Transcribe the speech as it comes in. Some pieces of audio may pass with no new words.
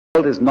The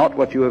world is not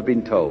what you have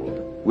been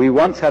told. We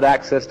once had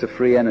access to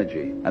free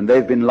energy, and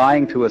they've been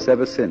lying to us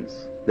ever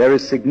since. There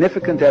is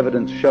significant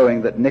evidence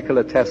showing that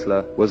Nikola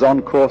Tesla was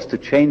on course to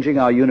changing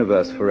our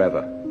universe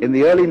forever. In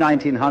the early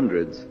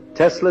 1900s,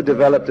 Tesla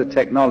developed a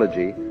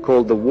technology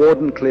called the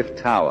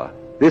Wardenclyffe Tower.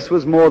 This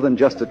was more than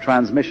just a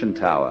transmission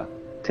tower.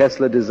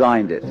 Tesla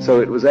designed it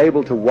so it was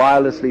able to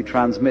wirelessly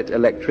transmit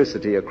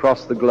electricity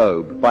across the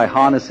globe by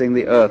harnessing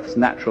the Earth's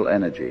natural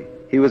energy.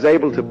 He was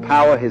able to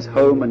power his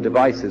home and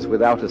devices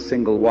without a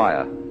single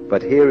wire.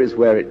 But here is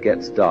where it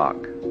gets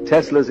dark.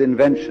 Tesla's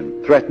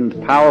invention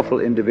threatened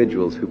powerful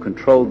individuals who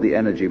controlled the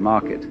energy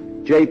market.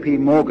 J.P.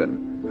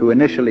 Morgan, who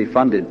initially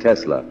funded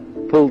Tesla,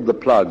 pulled the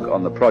plug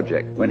on the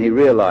project when he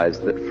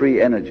realized that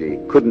free energy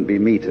couldn't be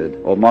metered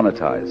or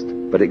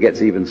monetized. But it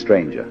gets even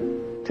stranger.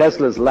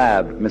 Tesla's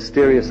lab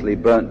mysteriously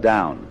burnt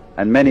down,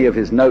 and many of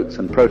his notes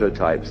and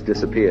prototypes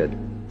disappeared.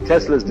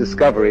 Tesla's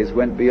discoveries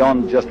went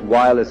beyond just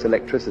wireless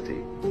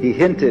electricity. He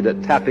hinted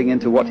at tapping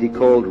into what he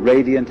called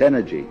radiant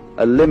energy,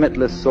 a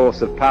limitless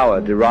source of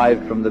power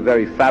derived from the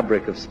very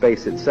fabric of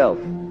space itself,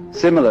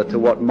 similar to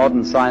what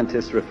modern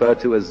scientists refer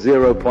to as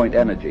zero-point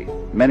energy.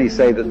 Many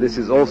say that this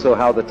is also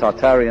how the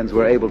Tartarians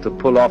were able to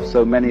pull off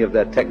so many of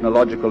their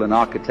technological and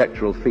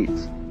architectural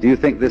feats. Do you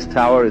think this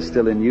tower is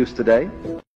still in use today?